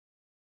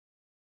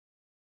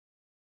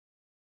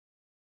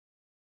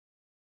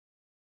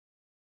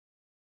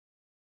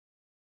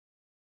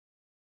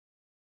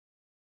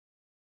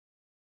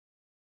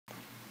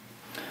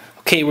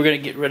Okay, we're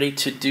going to get ready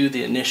to do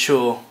the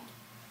initial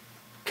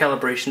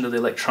calibration of the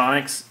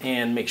electronics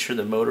and make sure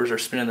the motors are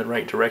spinning in the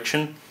right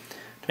direction.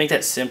 To make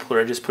that simpler,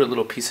 I just put a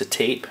little piece of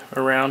tape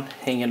around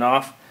hanging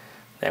off.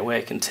 That way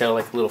I can tell,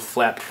 like a little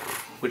flap,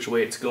 which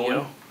way it's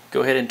going. Go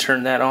ahead and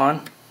turn that on.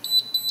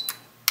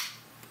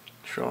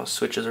 Make sure all the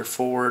switches are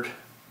forward,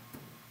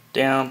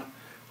 down.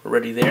 We're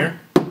ready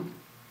there.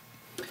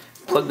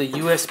 Plug the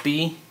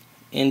USB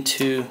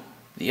into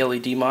the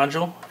LED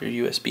module,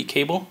 your USB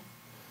cable,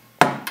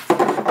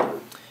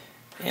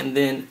 and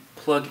then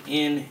plug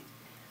in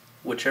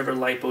whichever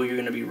LiPo you're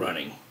going to be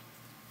running.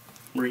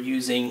 We're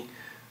using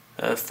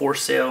a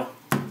 4-cell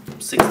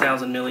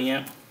 6000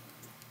 milliamp.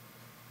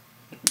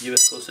 Give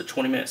us close to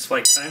 20 minutes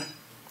flight time.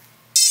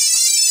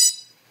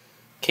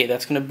 Okay,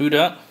 that's going to boot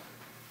up.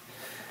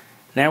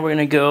 Now we're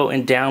going to go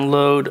and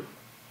download,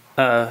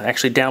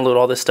 actually download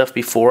all this stuff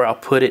before. I'll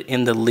put it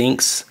in the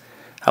links.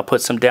 I'll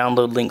put some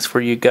download links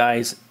for you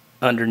guys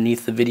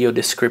underneath the video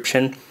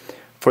description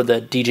for the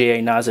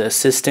Dji Naza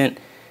Assistant,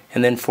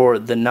 and then for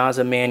the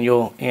NAZA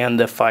manual and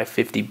the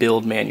 550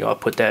 build manual, I'll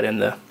put that in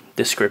the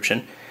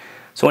description.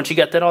 So once you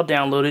got that all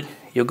downloaded,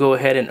 you'll go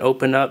ahead and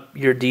open up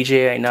your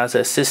Dji Naza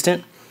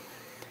Assistant.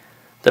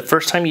 The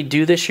first time you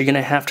do this, you're going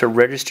to have to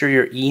register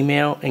your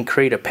email and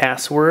create a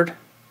password.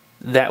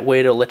 That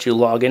way it'll let you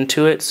log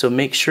into it. So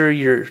make sure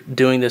you're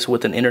doing this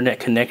with an internet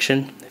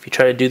connection. If you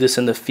try to do this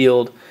in the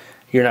field,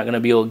 you're not going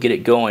to be able to get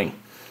it going.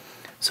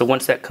 So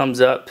once that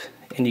comes up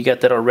and you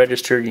got that all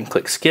registered, you can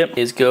click skip.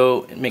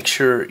 Go and make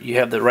sure you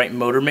have the right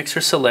motor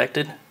mixer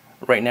selected.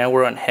 Right now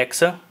we're on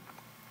hexa.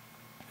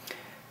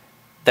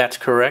 That's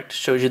correct.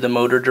 Shows you the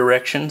motor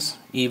directions.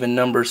 Even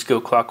numbers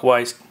go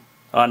clockwise,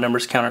 odd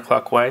numbers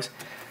counterclockwise.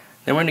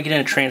 Then we're going to get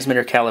into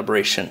transmitter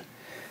calibration.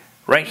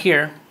 Right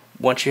here,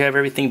 once you have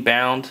everything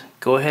bound,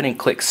 go ahead and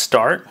click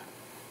start.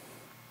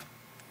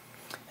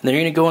 And then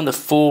you're going to go in the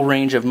full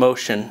range of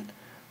motion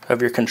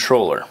of your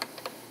controller.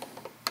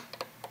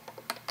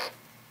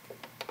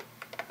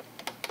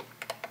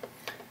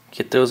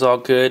 Get those all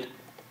good.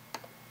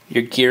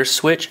 Your gear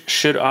switch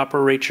should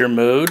operate your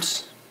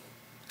modes.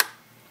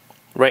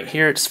 Right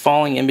here it's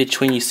falling in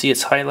between. You see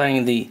it's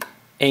highlighting the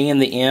A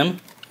and the M.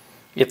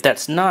 If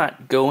that's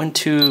not, go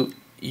into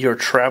your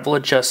travel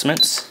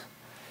adjustments.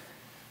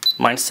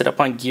 Mine's set up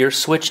on gear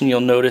switch and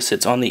you'll notice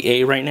it's on the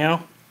A right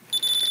now.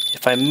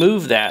 If I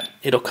move that,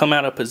 it'll come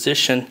out of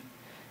position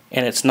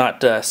and it's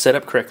not set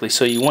up correctly.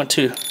 So you want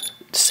to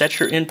set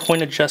your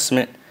endpoint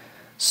adjustment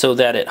so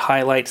that it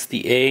highlights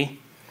the A,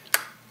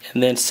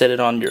 and then set it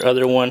on your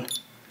other one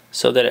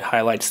so that it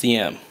highlights the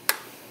M.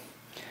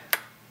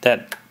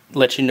 That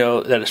lets you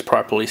know that it's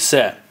properly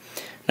set.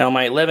 Now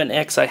my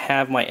 11X, I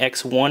have my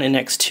X1 and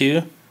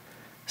X2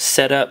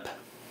 set up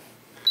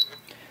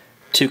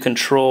to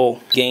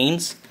control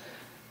gains.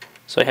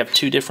 So I have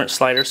two different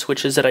slider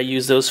switches that I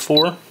use those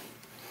for.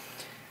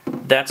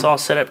 That's all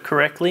set up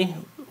correctly.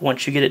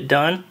 Once you get it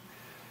done,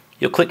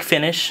 you'll click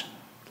finish.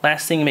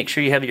 Last thing, make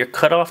sure you have your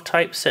cutoff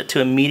type set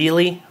to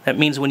immediately. That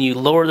means when you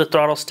lower the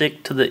throttle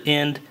stick to the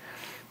end,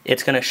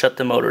 it's going to shut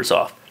the motors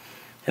off.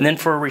 And then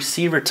for a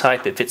receiver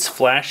type, if it's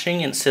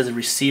flashing and it says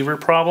receiver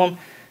problem,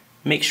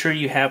 make sure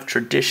you have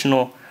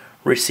traditional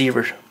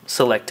receiver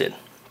selected.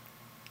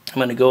 I'm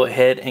going to go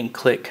ahead and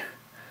click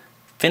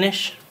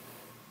finish.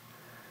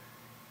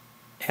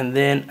 And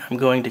then I'm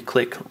going to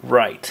click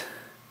write.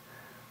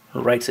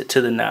 Writes it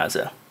to the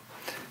NAZA.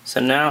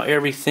 So now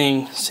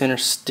everything, center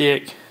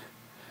stick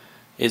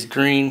is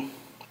green,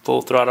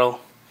 full throttle,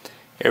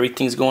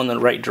 everything's going in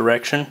the right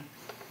direction.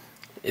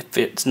 If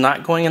it's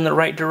not going in the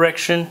right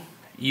direction,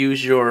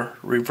 use your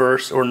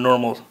reverse or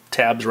normal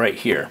tabs right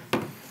here.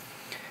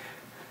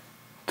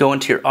 Go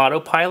into your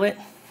autopilot.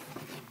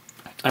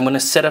 I'm going to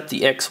set up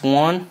the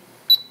X1,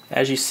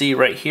 as you see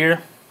right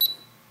here,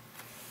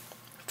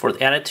 for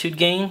the attitude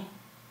gain.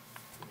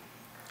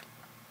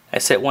 I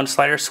set one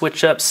slider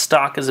switch up.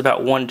 Stock is about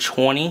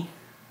 120,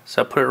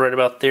 so I'll put it right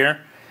about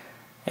there.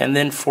 And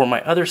then for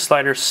my other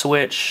slider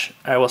switch,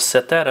 I will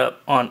set that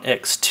up on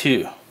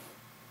X2.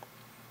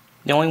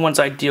 The only ones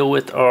I deal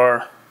with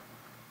are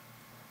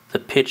the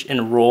pitch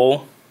and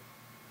roll.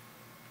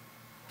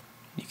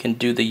 You can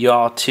do the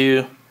yaw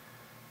too,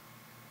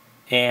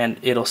 and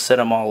it'll set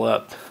them all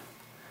up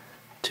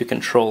to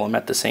control them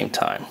at the same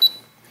time.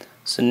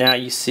 So now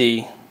you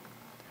see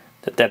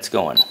that that's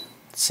going.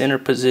 Center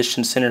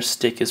position, center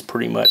stick is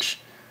pretty much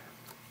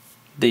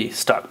the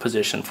stock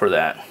position for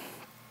that.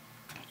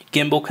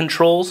 Gimbal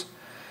controls.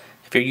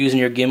 If you're using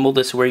your gimbal,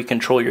 this is where you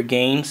control your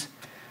gains.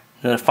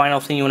 And the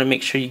final thing you want to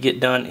make sure you get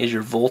done is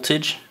your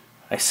voltage.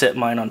 I set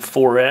mine on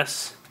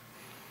 4S.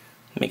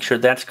 Make sure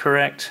that's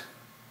correct.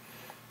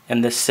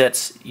 And this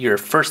sets your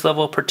first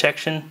level of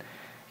protection.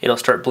 It'll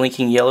start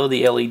blinking yellow,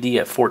 the LED,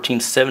 at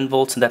 14.7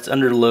 volts, and that's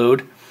under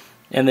load.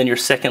 And then your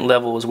second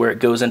level is where it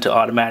goes into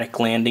automatic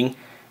landing,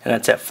 and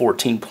that's at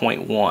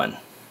 14.1.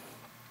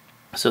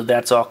 So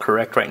that's all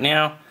correct right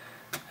now.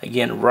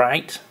 Again,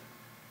 right.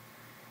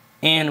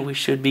 And we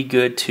should be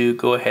good to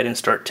go ahead and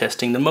start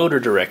testing the motor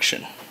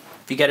direction.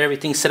 If you got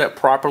everything set up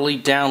properly,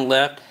 down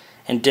left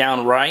and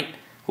down right,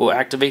 we'll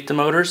activate the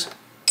motors.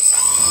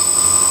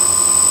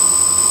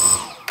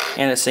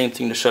 and the same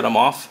thing to shut them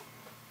off.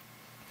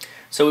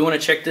 So we want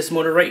to check this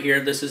motor right here.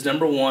 This is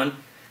number 1.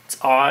 It's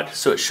odd,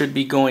 so it should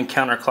be going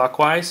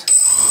counterclockwise,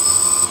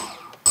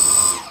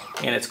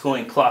 and it's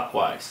going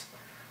clockwise.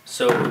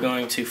 So we're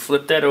going to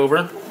flip that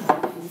over,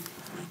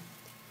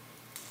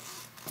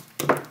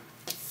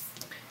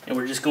 and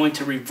we're just going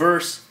to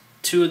reverse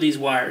 2 of these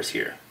wires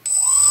here.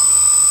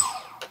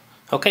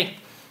 Okay,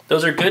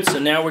 those are good. So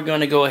now we're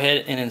going to go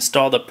ahead and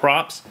install the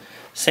props.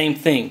 Same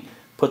thing,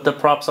 put the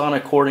props on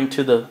according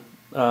to the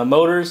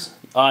motors.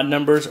 Odd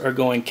numbers are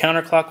going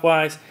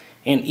counterclockwise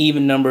and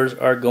even numbers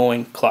are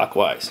going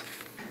clockwise.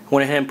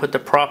 Went ahead and put the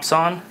props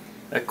on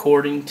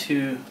according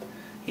to,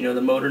 you know, the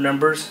motor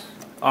numbers,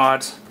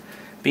 odds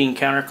being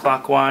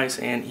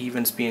counterclockwise and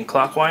evens being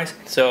clockwise.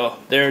 So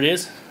there it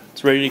is,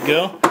 it's ready to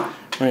go.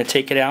 We're going to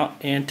take it out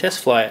and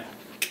test fly it.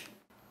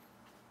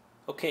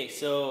 Okay,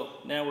 so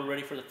now we're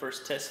ready for the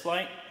first test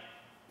flight.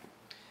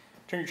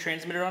 Turn your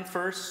transmitter on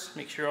first,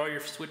 make sure all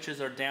your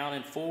switches are down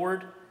and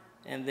forward,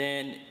 and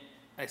then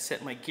I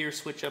set my gear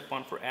switch up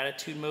on for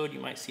attitude mode. You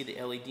might see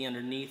the LED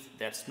underneath,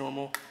 that's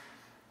normal,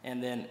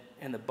 and then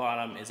in the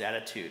bottom is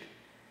attitude.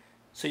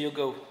 So you'll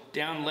go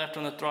down left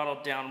on the throttle,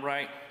 down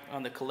right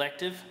on the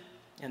collective,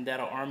 and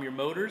that'll arm your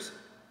motors.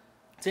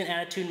 It's in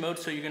attitude mode,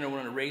 so you're going to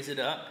want to raise it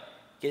up,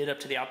 get it up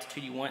to the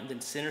altitude you want, and then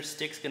center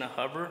stick's going to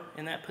hover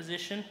in that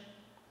position.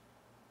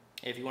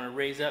 If you want to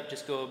raise up,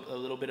 just go a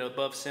little bit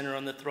above center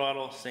on the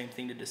throttle, same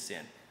thing to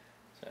descend.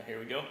 So here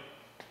we go.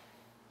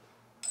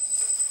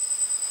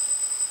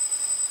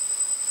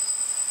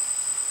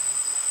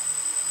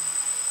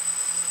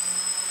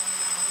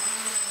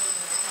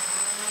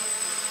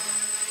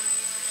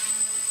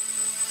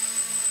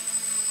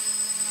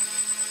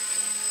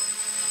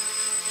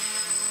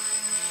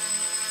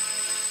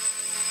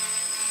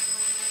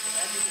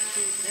 As you can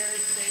see, very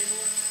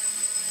stable.